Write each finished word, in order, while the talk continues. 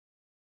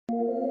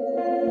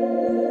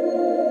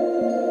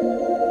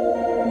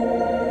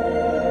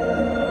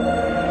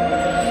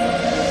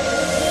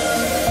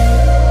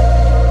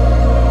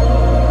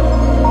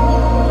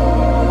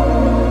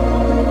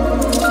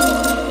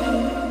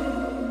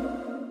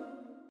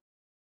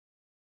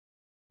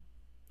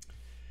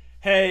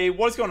Hey,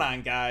 what's going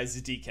on, guys?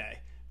 It's DK.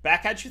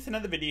 Back at you with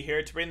another video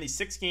here to bring the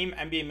 6-game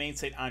NBA main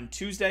slate on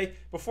Tuesday.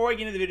 Before I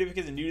get into the video,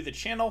 because you're new to the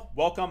channel,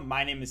 welcome.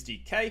 My name is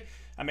DK.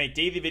 I make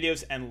daily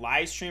videos and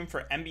live stream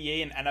for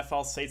NBA and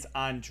NFL slates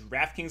on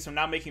Draftkings. I'm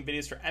now making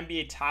videos for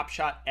NBA Top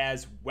Shot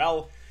as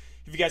well.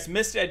 If you guys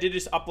missed it, I did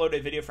just upload a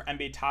video for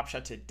NBA Top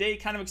Shot today,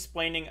 kind of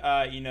explaining,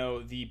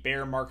 the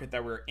bear market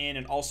that we're in,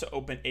 and also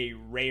open a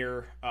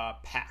rare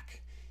pack.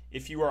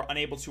 If you are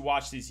unable to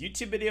watch these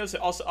YouTube videos, I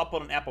also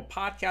upload an Apple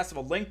Podcast. I have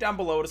a link down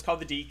below. It is called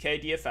the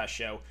DKDFS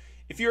Show.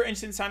 If you're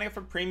interested in signing up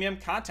for premium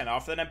content, I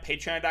offer that on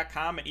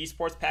Patreon.com, an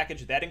esports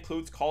package that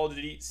includes Call of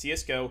Duty,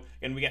 CSGO,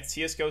 and we get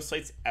CSGO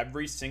slates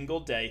every single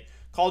day.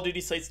 Call of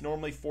Duty slates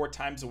normally 4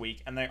 times a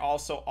week, and they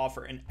also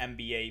offer an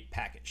NBA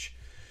package.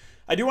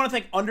 I do want to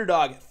thank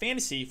Underdog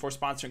Fantasy for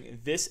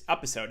sponsoring this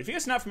episode. If you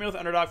guys are not familiar with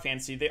Underdog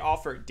Fantasy, they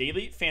offer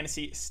daily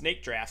fantasy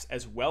snake drafts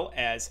as well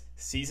as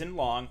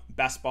season-long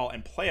best ball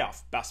and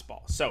playoff best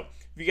ball. So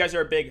if you guys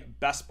are a big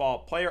best ball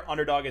player,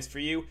 Underdog is for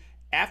you.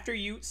 After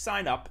you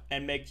sign up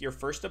and make your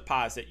first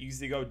deposit, you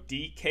usually go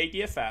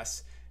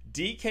DKDFS.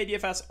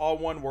 DKDFS, all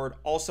one word,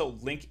 also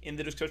link in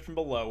the description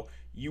below.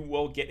 You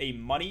will get a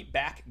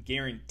money-back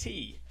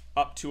guarantee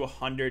up to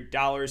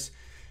 $100.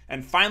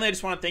 And finally, I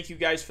just want to thank you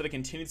guys for the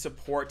continued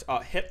support.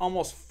 Hit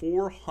almost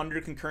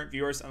 400 concurrent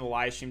viewers on the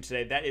live stream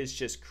today. That is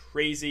just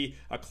crazy.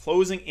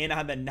 Closing in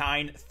on the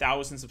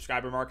 9,000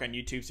 subscriber mark on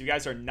YouTube. So if you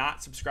guys are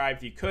not subscribed,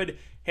 if you could,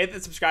 hit the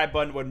subscribe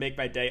button. It would make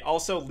my day.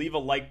 Also, leave a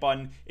like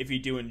button if you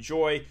do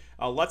enjoy.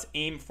 Let's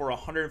aim for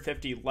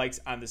 150 likes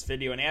on this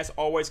video. And as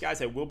always,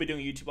 guys, I will be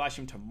doing a YouTube live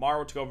stream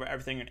tomorrow to go over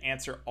everything and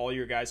answer all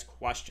your guys'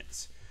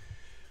 questions.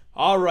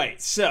 All right,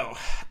 so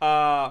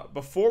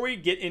before we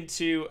get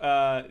into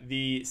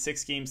the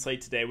 6-game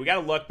slate today, we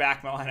got to look back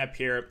at my lineup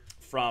here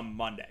from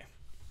Monday.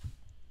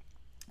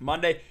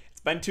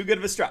 It's been too good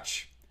of a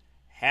stretch.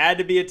 Had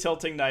to be a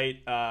tilting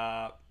night.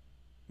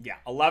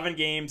 11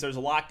 games. There's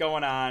a lot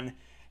going on.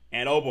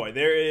 And oh boy,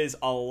 there is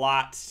a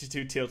lot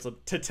to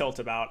tilt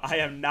about. I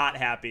am not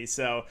happy.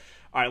 So,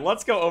 all right,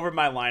 let's go over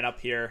my lineup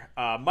here.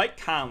 Mike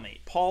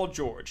Conley, Paul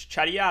George,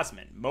 Chetty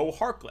Osman, Mo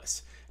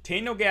Harkless,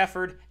 Daniel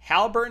Gafford,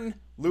 Halliburton,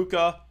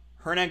 Luka,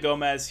 Hernan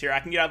Gomez. Here, I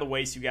can get out of the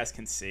way so you guys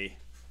can see.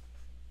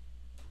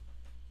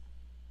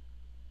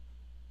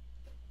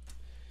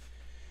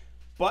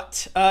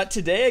 But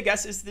today, I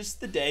guess, is this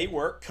the day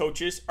where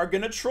coaches are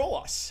going to troll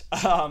us.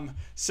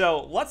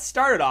 So let's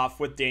start it off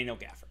with Daniel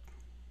Gafford.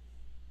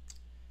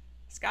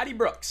 Scotty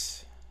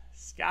Brooks.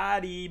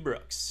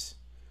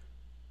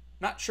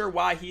 Not sure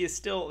why he is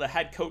still the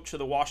head coach of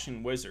the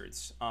Washington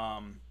Wizards.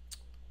 One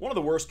of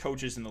the worst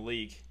coaches in the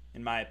league,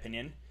 in my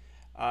opinion.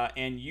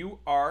 And you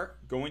are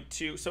going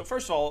to... So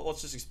first of all,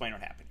 let's just explain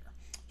what happened here.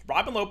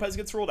 Robin Lopez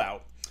gets ruled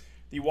out.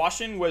 The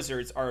Washington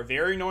Wizards are a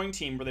very annoying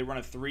team where they run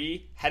a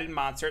 3-headed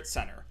monster at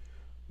center.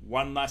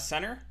 One less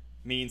center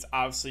means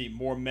obviously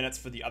more minutes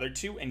for the other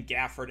two, and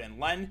Gafford and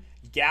Len.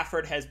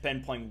 Gafford has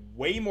been playing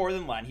way more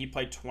than Len. He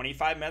played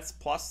 25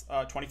 plus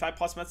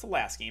minutes the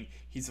last game.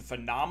 He's a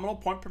phenomenal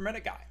point per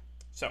minute guy.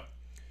 So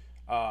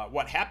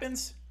what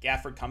happens?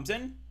 Gafford comes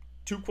in,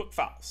 2 quick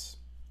fouls.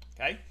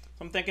 Okay,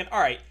 so I'm thinking, all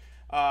right.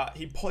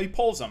 He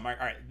pulls them. All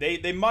right.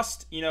 They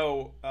must,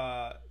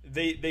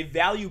 they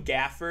value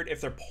Gafford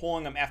if they're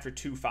pulling him after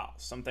 2 fouls.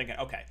 So I'm thinking,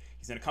 okay,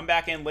 he's going to come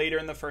back in later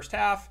in the first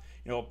half.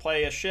 He'll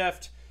play a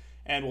shift,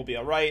 and we'll be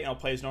all right. And he'll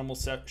play his normal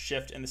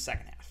shift in the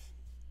second half.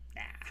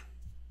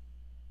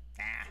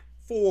 Nah.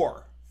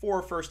 4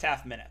 first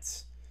half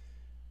minutes.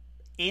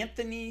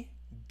 Anthony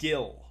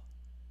Gill,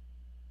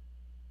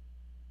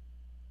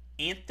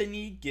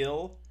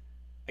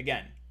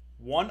 again,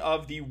 one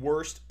of the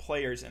worst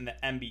players in the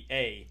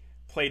NBA,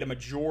 played a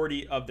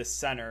majority of the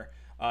center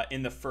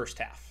in the first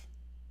half.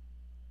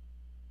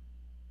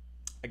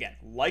 Again,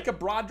 like a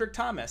Broderick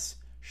Thomas,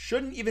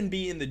 shouldn't even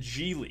be in the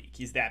G League.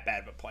 He's that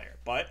bad of a player.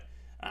 But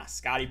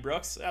Scotty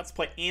Brooks, let's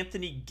play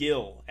Anthony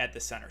Gill at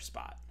the center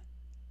spot.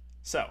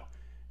 So,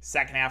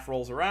 second half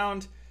rolls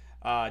around.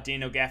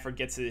 Daniel Gafford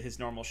gets his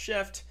normal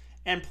shift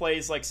and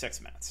plays like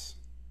 6 minutes.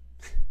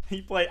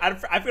 He played, I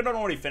don't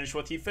know what he finished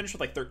with. He finished with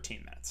like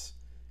 13 minutes.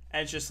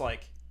 And it's just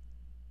like,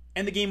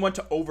 and the game went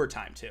to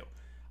overtime too.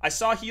 I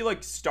saw he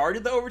like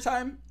started the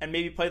overtime and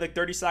maybe played like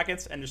 30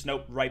 seconds and just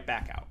nope, right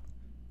back out.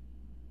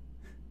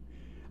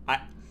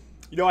 I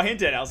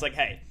hinted, I was like,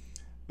 hey,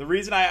 the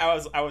reason I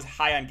was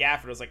high on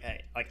Gafford was like,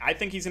 hey, like I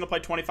think he's gonna play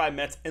 25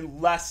 minutes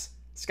unless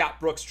Scott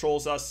Brooks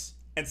trolls us,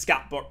 and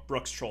Scott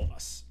Brooks trolled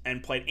us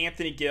and played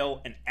Anthony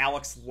Gill and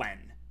Alex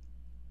Len.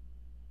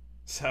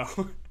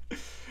 So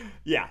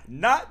yeah,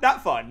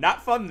 not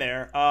fun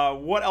there.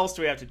 What else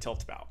do we have to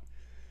tilt about?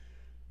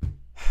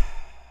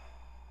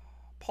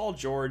 Paul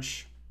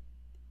George,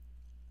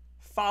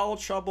 foul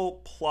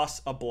trouble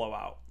plus a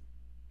blowout.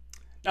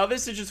 Now,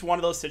 this is just one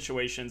of those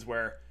situations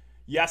where,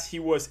 yes, he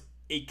was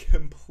a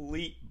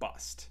complete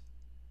bust.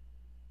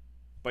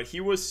 But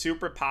he was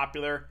super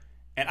popular,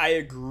 and I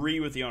agree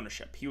with the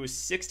ownership. He was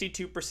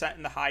 62%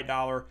 in the high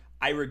dollar.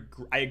 I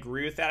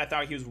agree with that. I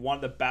thought he was one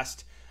of the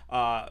best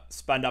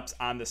spend ups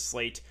on the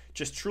slate.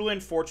 Just truly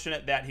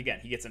unfortunate that, again,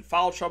 he gets in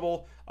foul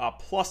trouble,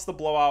 plus the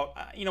blowout.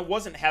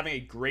 Wasn't having a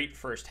great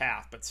first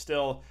half, but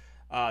still,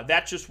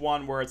 that's just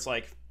one where it's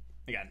like,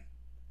 again,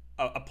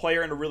 a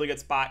player in a really good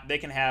spot, they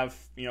can have,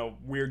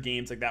 weird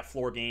games like that,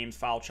 floor games,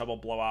 foul trouble,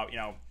 blowout.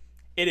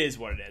 It is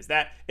what it is.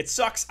 That it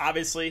sucks,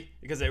 obviously,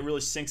 because it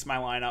really sinks my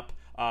lineup,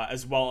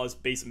 as well as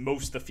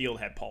most of the field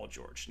had Paul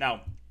George.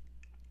 Now,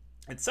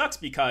 it sucks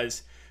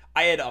because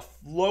I had a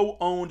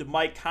low-owned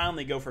Mike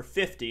Conley go for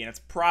 50, and it's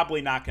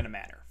probably not going to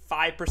matter.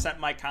 5%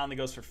 Mike Conley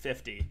goes for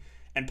 50,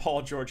 and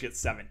Paul George gets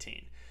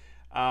 17.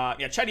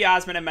 Chetty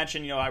Osman, I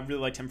mentioned, I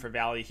really liked him for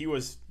value. He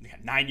was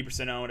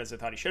 90% owned, as I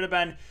thought he should have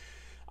been.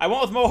 I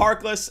went with Mo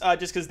Harkless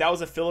just because that was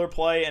a filler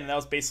play, and that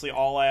was basically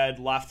all I had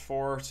left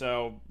for.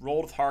 So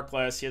rolled with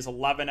Harkless. He has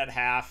 11 at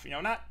half.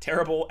 Not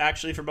terrible,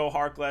 actually, for Mo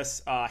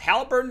Harkless.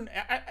 Halliburton,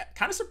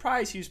 kind of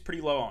surprised he was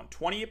pretty low on.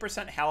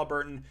 28%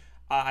 Halliburton.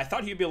 I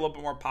thought he'd be a little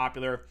bit more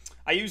popular.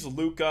 I used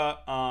Luka,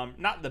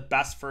 not the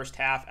best first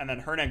half, and then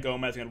Hernan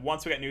Gomez. And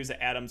once we got news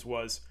that Adams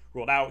was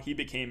ruled out, he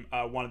became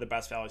one of the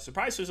best values.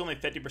 Surprised he was only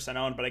 50%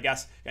 owned, but I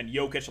guess, again,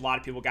 Jokic, a lot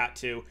of people got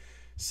to.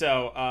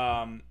 So,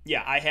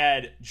 I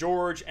had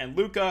George and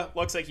Luka.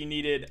 Looks like you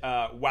needed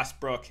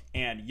Westbrook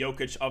and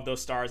Jokic of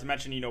those stars. I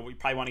mentioned, we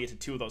probably want to get to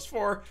 2 of those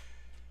 4.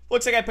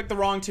 Looks like I picked the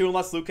wrong 2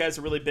 unless Luka has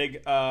a really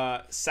big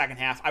second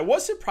half. I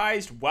was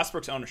surprised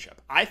Westbrook's ownership.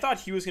 I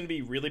thought he was going to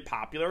be really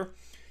popular.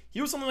 He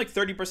was only like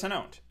 30%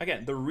 owned.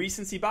 Again, the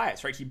recency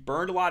bias, right? He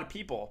burned a lot of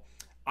people.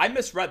 I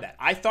misread that.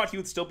 I thought he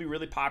would still be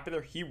really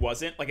popular. He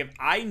wasn't. Like, if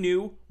I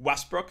knew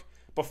Westbrook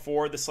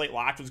before the slate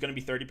locked was going to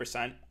be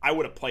 30%, I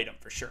would have played him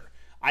for sure.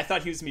 I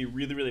thought he was going to be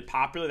really, really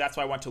popular. That's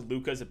why I went to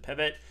Luka as a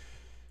pivot.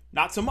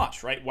 Not so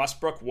much, right?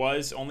 Westbrook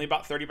was only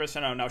about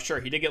 30% owned. Now, sure,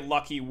 he did get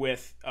lucky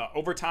with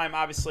overtime,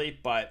 obviously,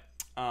 but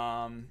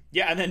and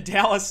then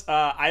Dallas,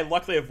 I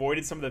luckily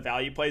avoided some of the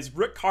value plays.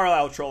 Rick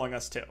Carlisle trolling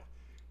us too.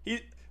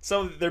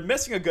 So they're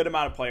missing a good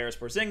amount of players.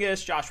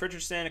 Porzingis, Josh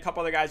Richardson, a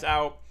couple other guys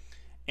out.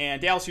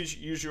 And Dallas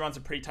usually runs a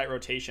pretty tight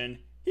rotation.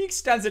 He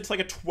extends it to like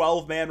a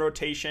 12-man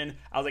rotation.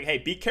 I was like, hey,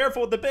 be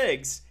careful with the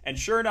bigs. And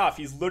sure enough,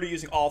 he's literally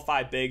using all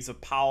 5 bigs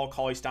of Powell,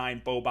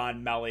 Cauley-Stein,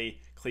 Boban, Melli,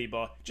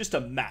 Kleba. Just a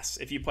mess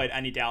if you played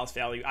any Dallas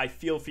value. I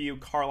feel for you.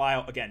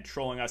 Carlisle, again,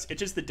 trolling us. It's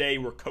just the day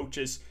where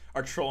coaches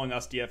are trolling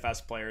us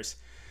DFS players.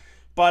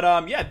 But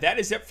that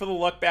is it for the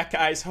look back,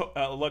 guys.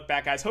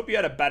 Hope you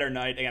had a better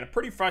night. Again, a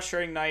pretty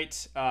frustrating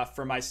night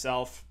for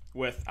myself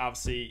with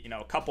obviously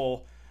a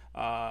couple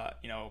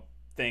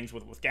things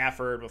with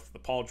Gafford, with the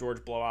Paul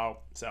George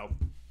blowout. So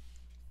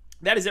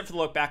that is it for the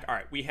look back. All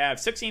right, we have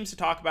 6 games to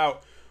talk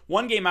about.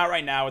 One game out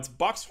right now. It's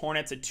Bucks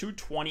Hornets at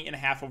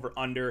 220.5 over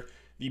under.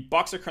 The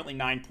Bucks are currently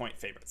 9-point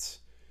favorites.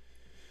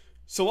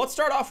 So let's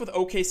start off with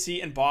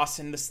OKC and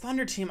Boston. This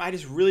Thunder team, I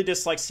just really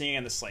dislike seeing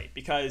on the slate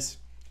because,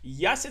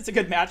 yes, it's a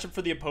good matchup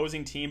for the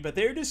opposing team, but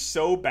they're just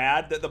so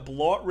bad that the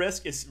blowout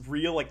risk is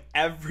real like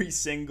every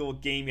single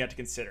game you have to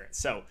consider it.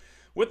 So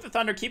with the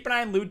Thunder, keep an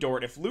eye on Lou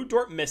Dort. If Lou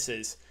Dort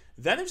misses,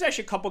 then there's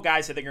actually a couple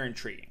guys I think are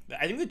intriguing.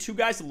 I think the 2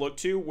 guys to look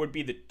to would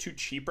be the 2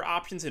 cheaper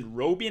options in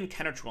Roby and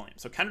Kenrich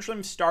Williams. So Kenrich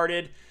Williams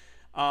started,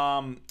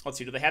 let's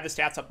see, do they have the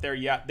stats up there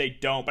yet? They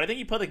don't, but I think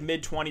he played like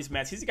mid-20s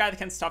minutes. He's a guy that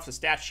can stuff the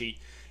stat sheet.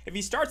 If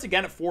he starts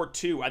again at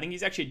 4-2, I think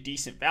he's actually a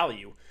decent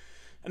value.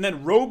 And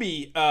then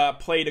Roby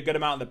played a good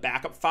amount in the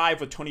backup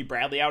 5 with Tony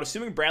Bradley out.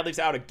 Assuming Bradley's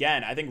out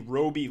again, I think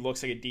Roby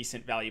looks like a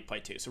decent value play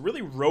too. So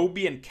really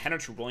Roby and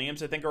Kenrich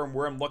Williams, I think, are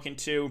where I'm looking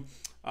to.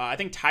 I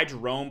think Ty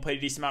Jerome played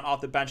a decent amount off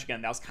the bench.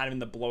 Again, that was kind of in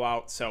the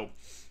blowout. So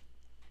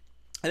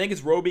I think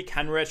it's Roby,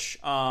 Kenrich.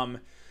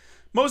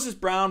 Moses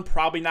Brown,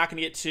 probably not going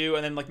to get 2.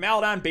 And then like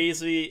Maladon,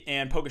 Baisley,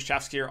 and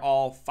Pokusevski are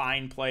all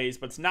fine plays,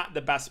 but it's not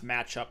the best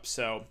matchup.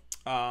 So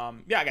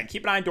again,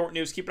 keep an eye on Dort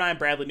news. Keep an eye on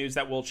Bradley news.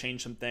 That will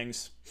change some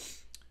things.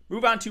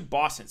 Move on to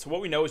Boston. So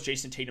what we know is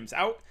Jason Tatum's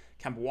out,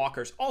 Kemba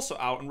Walker's also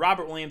out, and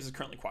Robert Williams is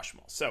currently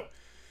questionable. So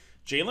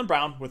Jaylen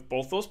Brown, with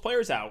both those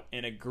players out,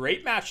 in a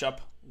great matchup,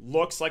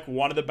 looks like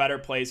one of the better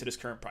plays at his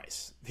current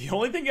price. The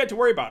only thing you have to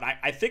worry about,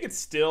 I think it's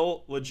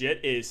still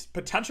legit, is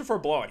potential for a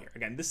blowout here.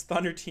 Again, this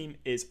Thunder team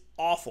is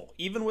awful.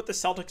 Even with the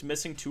Celtics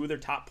missing 2 of their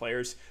top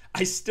players,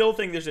 I still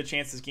think there's a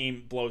chance this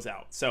game blows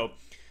out. So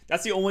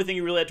that's the only thing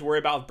you really have to worry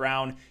about with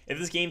Brown. If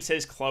this game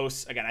stays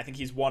close, again, I think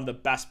he's one of the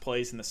best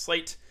plays in the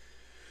slate.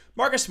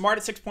 Marcus Smart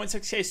at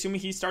 6.6K,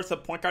 assuming he starts the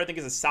point guard, I think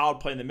is a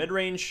solid play in the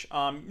mid-range.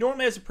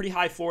 Normally has a pretty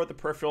high floor at the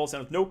peripherals,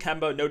 and with no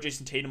Kemba, no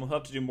Jason Tatum, he'll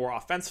have to do more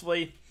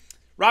offensively.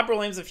 Robert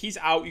Williams, if he's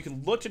out, you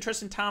can look to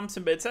Tristan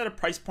Thompson, but it's at a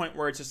price point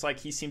where it's just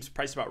like he seems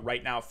priced about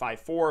right now,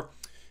 5.4.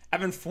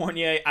 Evan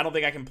Fournier, I don't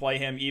think I can play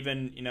him.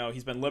 Even,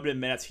 he's been limited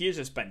minutes. He has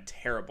just been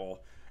terrible.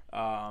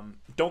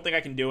 Don't think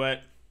I can do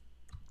it.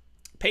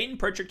 Peyton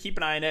Pritchard, keep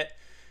an eye on it.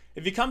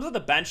 If he comes on the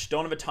bench,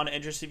 don't have a ton of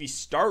interest. If he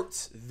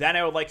starts, then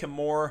I would like him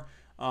more.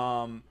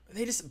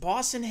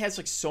 Boston has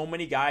like so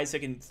many guys that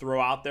can throw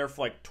out there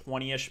for like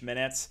 20-ish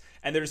minutes,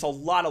 and there's a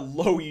lot of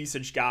low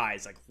usage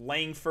guys like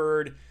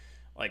Langford,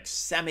 like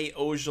Semi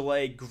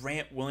Ojeleye,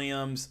 Grant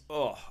Williams.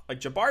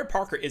 Like Jabari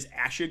Parker is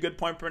actually a good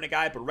point per minute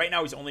guy, but right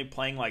now he's only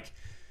playing like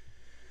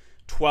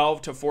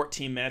 12 to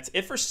 14 minutes.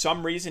 If for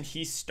some reason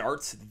he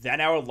starts, then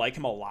I would like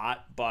him a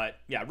lot. But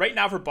yeah, right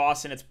now for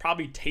Boston, it's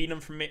probably Tatum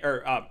for me,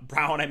 or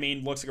Brown,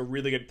 looks like a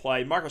really good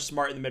play. Marcus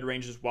Smart in the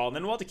mid-range as well. And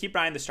then we'll have to keep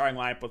an eye on the starting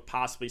lineup with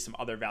possibly some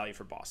other value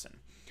for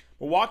Boston.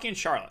 Milwaukee and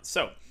Charlotte.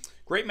 So,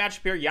 great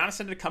matchup here.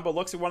 Giannis Antetokounmpo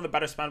looks like one of the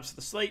better spots of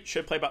the slate.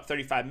 Should play about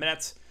 35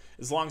 minutes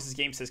as long as his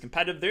game stays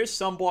competitive. There's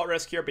some blowout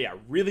risk here, but yeah, I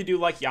really do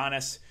like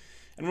Giannis.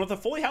 And with a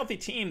fully healthy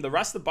team, the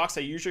rest of the Bucks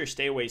I usually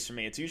stay away from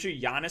me. It's usually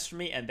Giannis for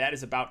me, and that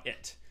is about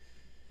it.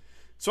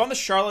 So on the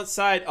Charlotte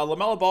side,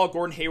 LaMelo Ball,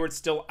 Gordon Hayward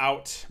still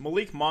out.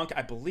 Malik Monk,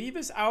 I believe,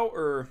 is out,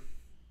 or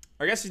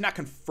I guess he's not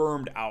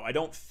confirmed out. I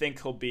don't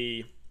think he'll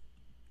be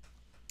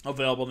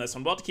available in this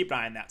one. We'll have to keep an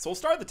eye on that. So we'll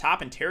start at the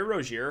top, and Terry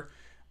Rozier.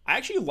 I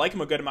actually like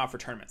him a good amount for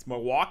tournaments.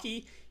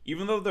 Milwaukee,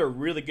 even though they're a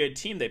really good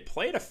team, they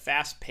play at a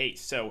fast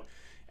pace. So,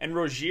 and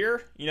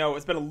Rozier,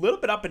 it's been a little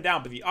bit up and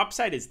down, but the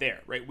upside is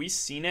there, right? We've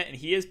seen it, and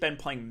he has been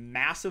playing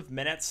massive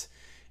minutes.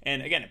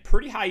 And again, a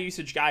pretty high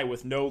usage guy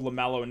with no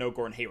LaMelo and no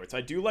Gordon Hayward. So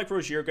I do like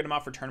Rozier a good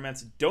amount for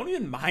tournaments. Don't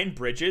even mind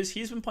Bridges.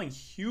 He's been playing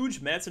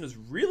huge minutes and has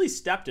really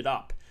stepped it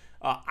up.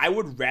 I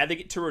would rather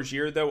get to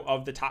Rozier, though,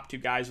 of the top two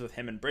guys with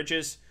him and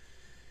Bridges.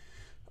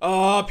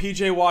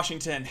 PJ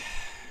Washington.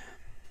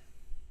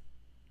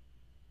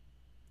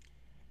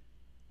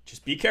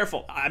 Just be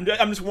careful. I'm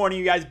just warning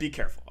you guys, be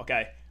careful,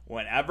 okay?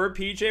 Whenever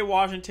PJ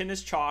Washington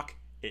is chalk,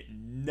 it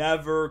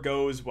never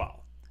goes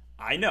well.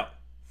 I know.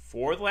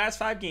 For the last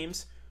 5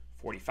 games,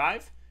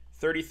 45,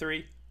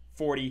 33,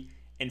 40,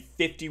 and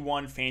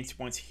 51 fantasy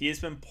points. He has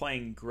been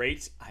playing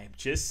great. I am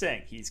just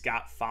saying, he's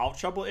got foul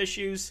trouble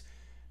issues.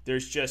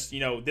 There's just,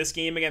 this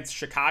game against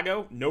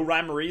Chicago, no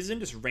rhyme or reason,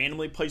 just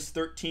randomly plays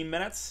 13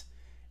 minutes.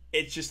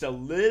 It's just a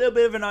little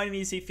bit of an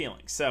uneasy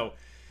feeling. So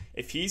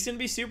if he's going to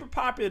be super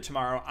popular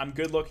tomorrow, I'm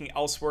good looking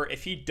elsewhere.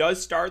 If he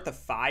does start the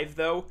 5,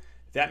 though,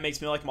 that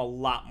makes me like him a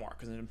lot more.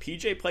 Because when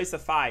PJ plays the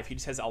 5, he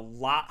just has a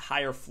lot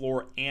higher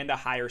floor and a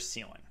higher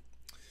ceiling.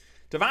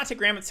 Devontae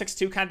Graham at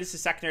 6'2", kind of just a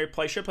secondary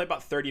play. Should play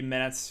about 30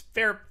 minutes.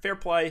 Fair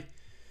play.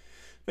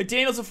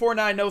 McDaniels at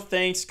 4'9", no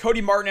thanks. Cody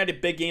Martin had a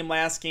big game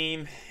last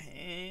game.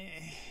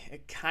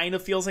 It kind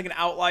of feels like an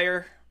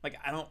outlier. Like,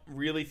 I don't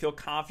really feel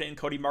confident in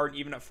Cody Martin,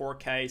 even at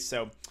 4K.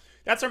 So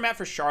that's our map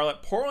for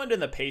Charlotte. Portland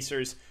and the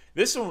Pacers.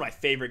 This is one of my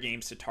favorite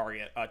games to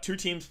target. 2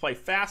 teams play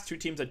fast. 2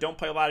 teams that don't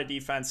play a lot of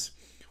defense.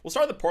 We'll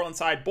start with the Portland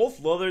side.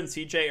 Both Lillard and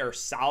CJ are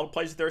solid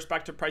plays at their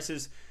respective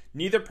prices.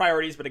 Neither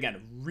priorities, but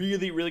again,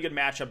 really, really good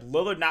matchup.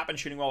 Lillard not been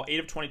shooting well, 8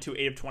 of 22,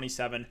 8 of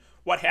 27.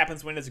 What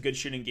happens when it's a good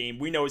shooting game?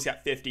 We know he's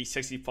got 50,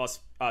 60 plus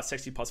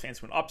fantasy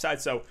point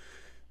upside. So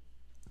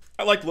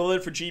I like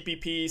Lillard for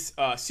GPPs.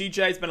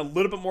 CJ has been a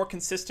little bit more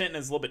consistent and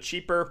is a little bit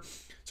cheaper.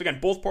 So again,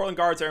 both Portland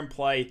guards are in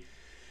play.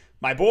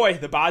 My boy,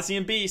 the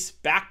Bosnian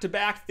Beast,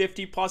 back-to-back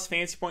 50-plus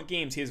fantasy point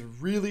games. He is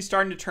really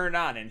starting to turn it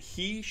on, and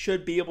he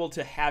should be able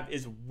to have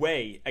his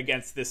way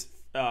against this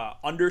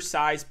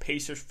undersized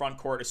Pacers front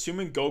court.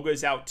 Assuming Goga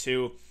is out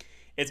too,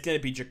 it's going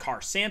to be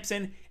Jakar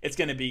Sampson. It's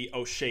going to be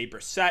O'Shea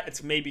Brissett.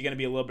 It's maybe going to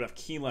be a little bit of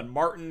Keelan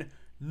Martin.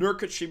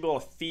 Nurkic should be able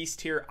to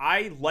feast here.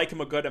 I like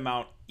him a good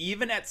amount,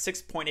 even at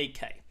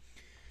 6.8K.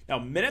 Now,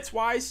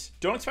 minutes-wise,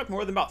 don't expect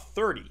more than about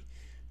 30.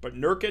 But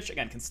Nurkic,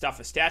 again, can stuff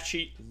a stat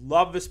sheet.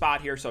 Love the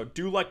spot here, so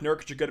do like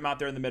Nurkic a good amount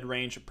there in the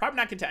mid-range. Probably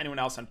not get to anyone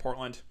else on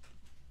Portland.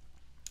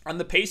 On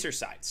the Pacers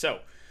side, so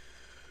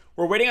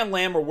we're waiting on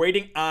Lamb. We're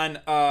waiting on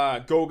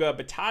Goga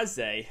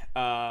Bitadze.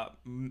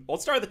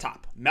 Let's start at the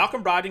top.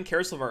 Malcolm Brogdon,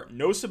 Karis LeVert.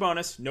 No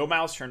Sabonis, no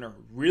Miles Turner.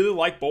 Really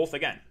like both.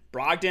 Again,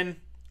 Brogdon,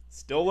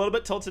 still a little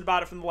bit tilted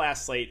about it from the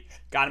last slate.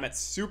 Got him at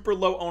super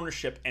low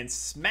ownership and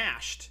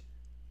smashed,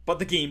 but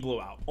the game blew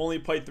out. Only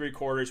played 3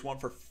 quarters, went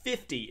for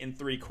 50 in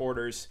 3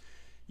 quarters.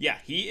 Yeah,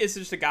 he is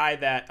just a guy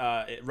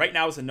that right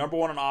now is the number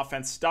 1 on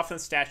offense. Stuff in the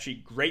stat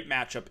sheet, great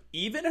matchup.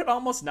 Even at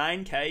almost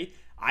 9K,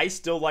 I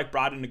still like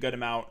Brogdon a good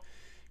amount.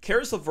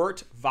 Karis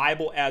LeVert,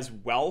 viable as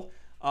well.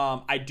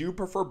 I do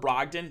prefer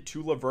Brogdon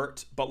to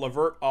LeVert, but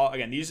LeVert,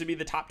 again, these would be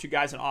the top 2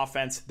 guys on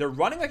offense. They're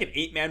running like an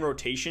 8-man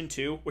rotation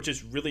too, which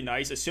is really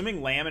nice.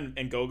 Assuming Lamb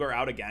and Goga are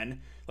out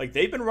again, like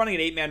they've been running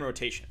an 8-man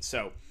rotation.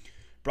 So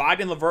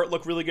Brogdon and LeVert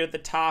look really good at the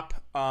top.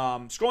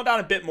 Scrolling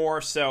down a bit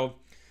more, so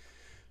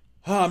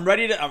I'm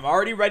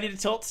already ready to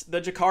tilt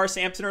the Jakar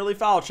Sampson early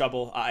foul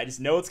trouble. I just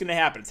know it's going to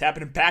happen. It's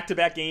happened in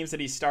back-to-back games that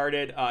he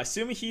started.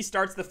 Assuming he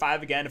starts the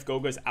 5 again, if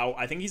Goga's out,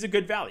 I think he's a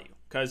good value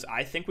because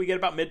I think we get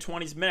about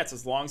mid-20s minutes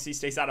as long as he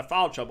stays out of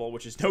foul trouble,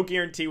 which is no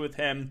guarantee with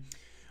him.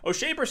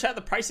 O'Shea Brissett,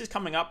 the price is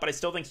coming up, but I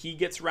still think he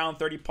gets around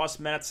 30-plus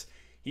minutes.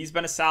 He's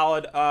been a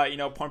solid,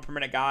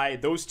 point-per-minute guy.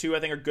 Those 2, I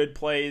think, are good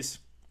plays.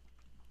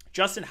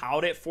 Justin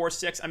Holiday at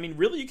 4.6. I mean,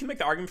 really, you can make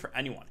the argument for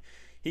anyone.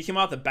 He came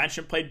out the bench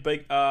and played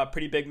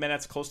pretty big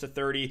minutes, close to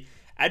 30.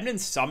 Edmund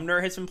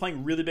Sumner has been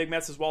playing really big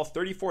minutes as well,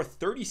 34,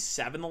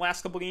 37 the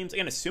last couple games.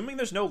 Again, assuming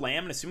there's no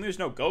Lamb and assuming there's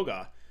no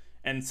Goga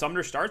and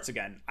Sumner starts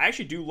again, I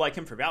actually do like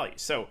him for value.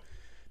 So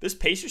this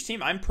Pacers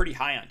team, I'm pretty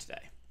high on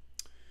today.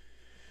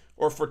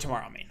 Or for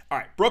tomorrow, I mean. All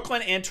right,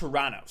 Brooklyn and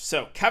Toronto.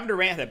 So Kevin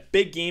Durant had a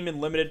big game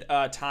in limited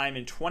time.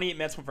 In 28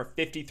 minutes, went for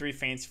 53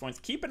 fantasy points.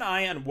 Keep an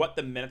eye on what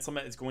the minutes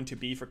limit is going to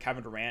be for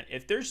Kevin Durant.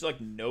 If there's like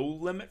no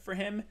limit for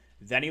him,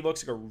 then he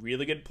looks like a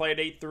really good play at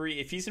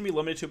 8-3. If he's going to be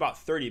limited to about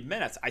 30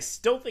 minutes, I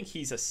still think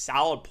he's a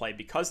solid play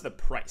because of the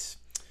price.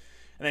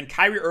 And then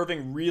Kyrie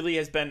Irving really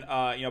has been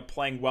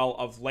playing well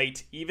of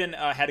late. Even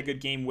had a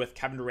good game with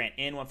Kevin Durant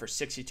in, went for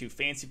 62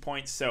 fantasy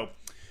points. So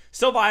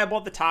still viable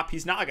at the top.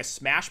 He's not like a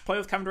smash play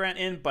with Kevin Durant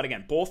in, but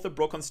again, both the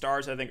Brooklyn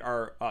Stars I think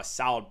are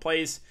solid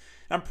plays.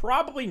 And I'm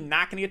probably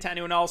not going to get to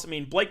anyone else. I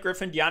mean, Blake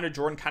Griffin, DeAndre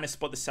Jordan kind of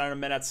split the center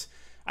minutes.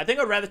 I think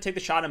I'd rather take the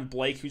shot on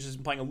Blake, who's just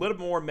been playing a little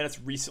bit more minutes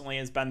recently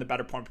and has been the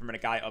better point per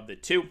minute guy of the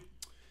two.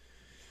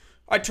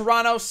 All right,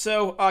 Toronto.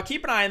 So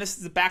keep an eye on this.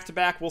 This is a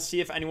back-to-back. We'll see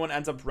if anyone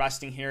ends up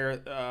resting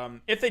here.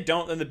 If they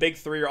don't, then the big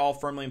three are all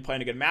firmly in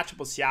playing a good matchup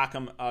with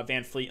Siakam,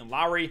 Van Fleet, and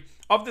Lowry.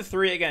 Of the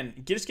three, again,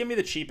 just give me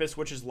the cheapest,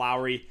 which is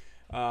Lowry.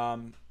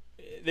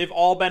 They've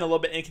all been a little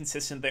bit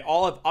inconsistent. They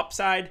all have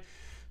upside.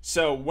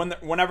 So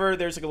whenever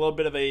there's like a little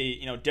bit of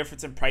a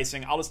difference in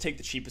pricing, I'll just take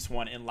the cheapest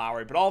one in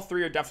Lowry. But all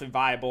three are definitely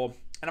viable.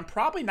 And I'm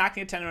probably not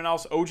going to get to anyone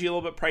else. OG a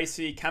little bit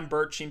pricey. Kem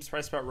Birch seems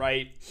priced about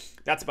right.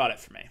 That's about it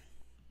for me.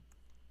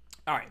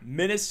 All right,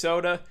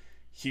 Minnesota,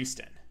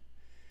 Houston.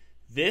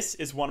 This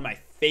is one of my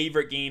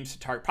favorite games to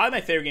target. Probably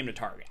my favorite game to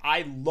target.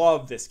 I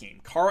love this game.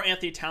 Karl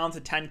Anthony Towns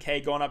at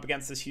 10K going up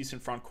against this Houston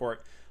front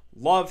court.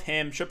 Love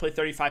him. Should play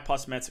 35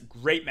 plus minutes.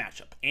 Great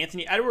matchup.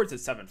 Anthony Edwards at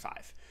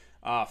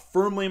 7.5.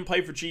 Firmly in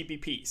play for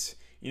GPPs.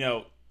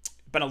 Been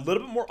a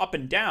little bit more up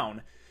and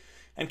down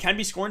and can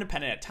be scoring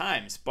dependent at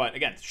times. But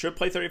again, should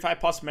play 35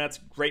 plus minutes.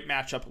 Great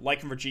matchup.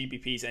 Like him for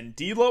GPPs. And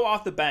D'Lo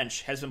off the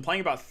bench has been playing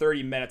about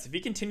 30 minutes. If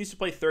he continues to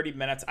play 30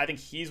 minutes, I think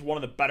he's one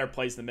of the better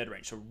plays in the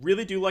mid-range. So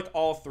really do like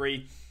all three.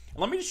 And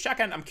let me just check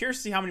on. I'm curious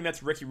to see how many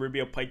minutes Ricky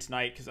Rubio played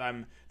tonight because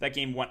that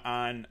game went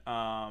on.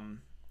 I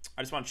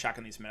just want to check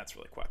on these minutes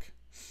really quick.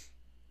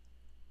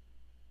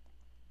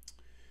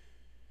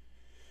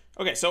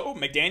 Okay, so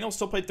McDaniel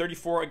still played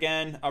 34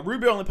 again.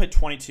 Rubio only played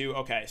 22.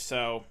 Okay,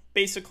 so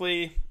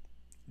basically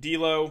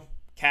D'Lo,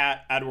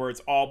 Cat, Edwards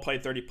all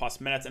played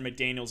 30-plus minutes, and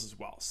McDaniels as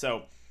well.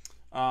 So,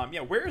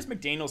 where is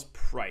McDaniels'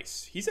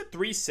 price? He's at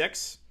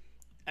 3.6.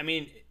 I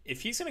mean,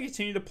 if he's going to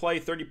continue to play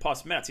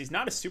 30-plus minutes, he's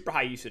not a super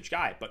high-usage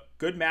guy, but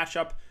good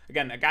matchup.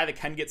 Again, a guy that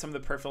can get some of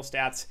the peripheral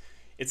stats.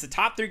 It's the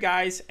top three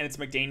guys, and it's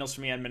McDaniels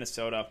for me on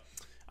Minnesota.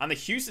 On the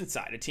Houston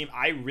side, a team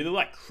I really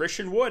like,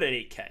 Christian Wood at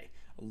 8K.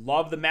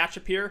 Love the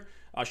matchup here.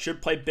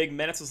 Should play big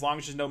minutes as long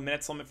as there's no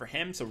minutes limit for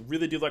him. So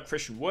really do like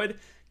Christian Wood.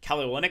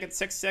 Kelly Olynyk at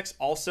 6.6.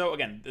 Also,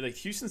 again, the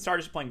Houston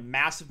Stars are playing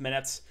massive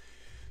minutes.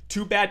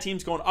 Two bad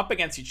teams going up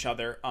against each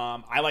other.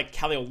 I like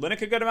Kelly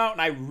Olynyk a good amount,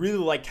 and I really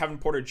like Kevin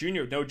Porter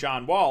Jr. with no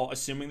John Wall,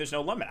 assuming there's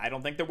no limit. I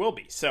don't think there will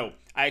be. So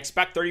I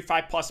expect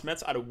 35-plus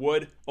minutes out of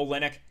Wood,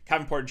 Olynyk,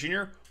 Kevin Porter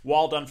Jr.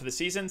 Wall done for the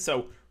season.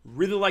 So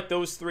really like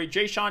those three.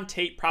 Jayshawn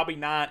Tate, probably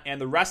not. And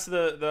the rest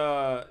of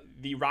the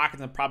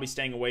Rockets I'm probably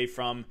staying away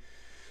from.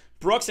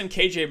 Brooks and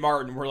KJ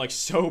Martin were like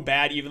so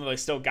bad, even though they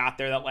still got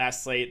there that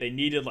last slate. They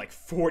needed like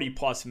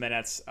 40-plus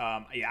minutes.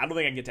 I don't think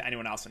I can get to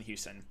anyone else in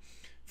Houston.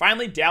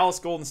 Finally, Dallas,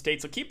 Golden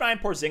State. So keep an eye on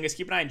Porzingis.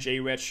 Keep an eye on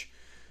J-Rich.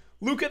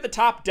 Luka at the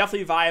top,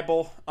 definitely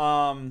viable.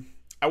 I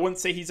wouldn't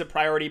say he's a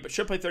priority, but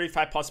should play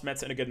 35-plus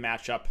minutes in a good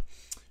matchup.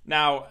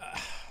 Now,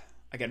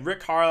 again, Rick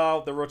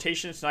Carlisle, the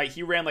rotation tonight,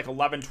 he ran like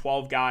 11,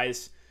 12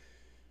 guys.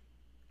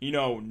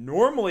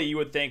 Normally you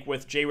would think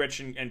with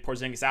J-Rich and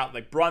Porzingis out,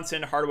 like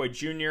Brunson, Hardaway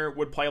Jr.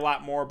 would play a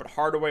lot more, but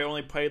Hardaway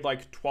only played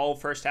like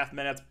 12 first half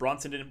minutes.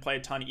 Brunson didn't play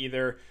a ton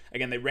either.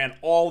 Again, they ran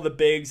all the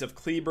bigs of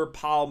Kleber,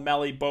 Powell,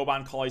 Melly,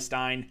 Boban,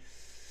 Cauley-Stein.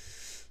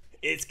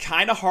 It's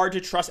kind of hard to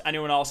trust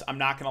anyone else. I'm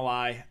not going to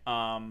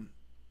lie.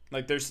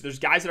 There's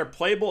guys that are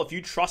playable. If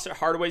you trust that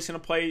Hardaway's going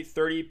to play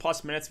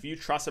 30-plus minutes, if you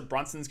trust that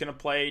Brunson's going to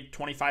play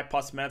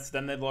 25-plus minutes,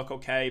 then they look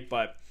okay.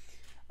 But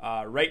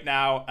right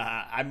now,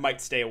 I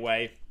might stay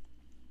away.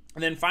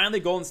 And then finally,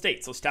 Golden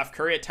State. So Steph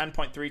Curry at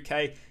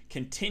 10.3K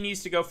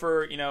continues to go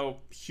for,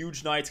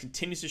 huge nights,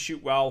 continues to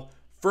shoot well,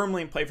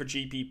 firmly in play for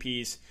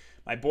GPPs.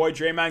 My boy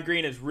Draymond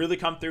Green has really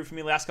come through for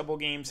me last couple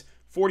of games.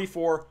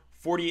 44,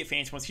 48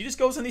 fantasy points. He just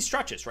goes on these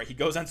stretches, right? He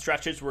goes on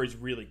stretches where he's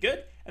really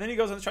good, and then he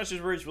goes on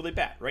stretches where he's really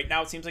bad. Right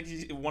now, it seems like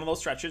he's one of those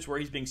stretches where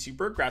he's being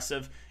super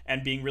aggressive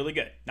and being really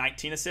good.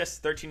 19 assists,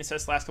 13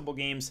 assists last couple of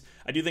games.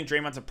 I do think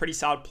Draymond's a pretty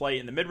solid play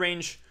in the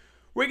mid-range.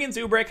 Wiggins,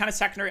 Oubre, kind of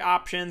secondary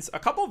options. A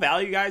couple of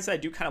value guys that I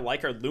do kind of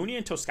like are Looney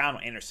and Toscano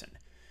Anderson.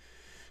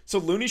 So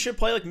Looney should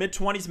play like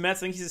mid-20s minutes.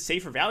 I think he's a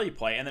safer value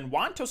play. And then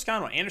Juan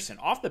Toscano Anderson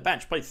off the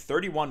bench played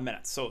 31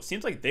 minutes. So it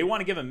seems like they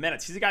want to give him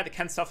minutes. He's a guy that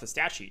can stuff the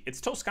stat sheet.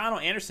 It's Toscano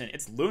Anderson.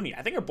 It's Looney.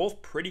 I think are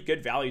both pretty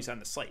good values on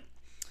the slate.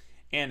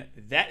 And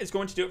that is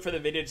going to do it for the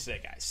video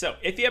today, guys. So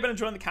if you have been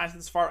enjoying the content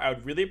this far, I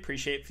would really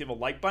appreciate it if you have a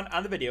like button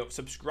on the video,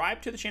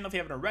 subscribe to the channel if you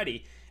haven't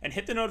already, and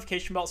hit the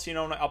notification bell so you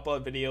know when I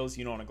upload videos,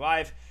 you know when I go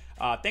live.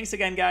 Thanks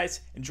again,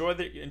 guys. Enjoy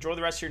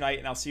the rest of your night,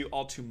 and I'll see you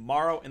all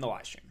tomorrow in the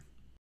live stream.